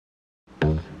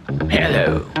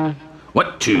Hello.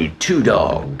 What do 2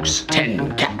 dogs,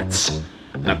 10 cats,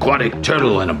 an aquatic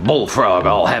turtle, and a bullfrog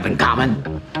all have in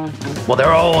common? Well,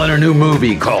 they're all in a new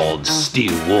movie called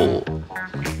Steele Wool.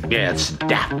 Yeah, it's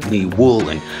Daphne Wool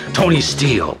and Tony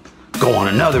Steele go on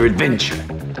another adventure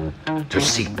to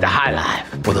seek the high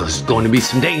life. Well, there's going to be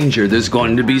some danger, there's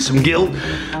going to be some guilt,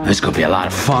 there's going to be a lot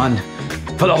of fun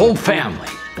for the whole family.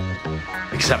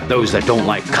 Except those that don't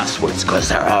like cuss words, because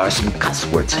there are some cuss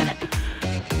words in it.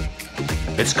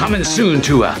 It's coming soon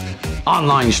to a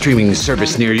online streaming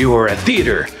service near you or a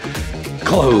theater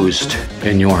closed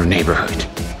in your neighborhood.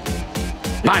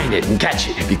 Find it and catch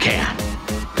it if you can,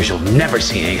 because you'll never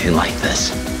see anything like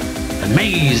this.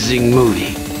 Amazing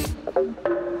movie.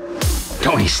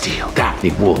 Tony Steele,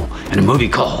 Daphne Wool, and a movie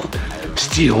called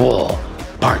Steele Wool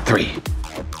Part 3.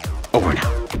 Over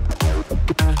now.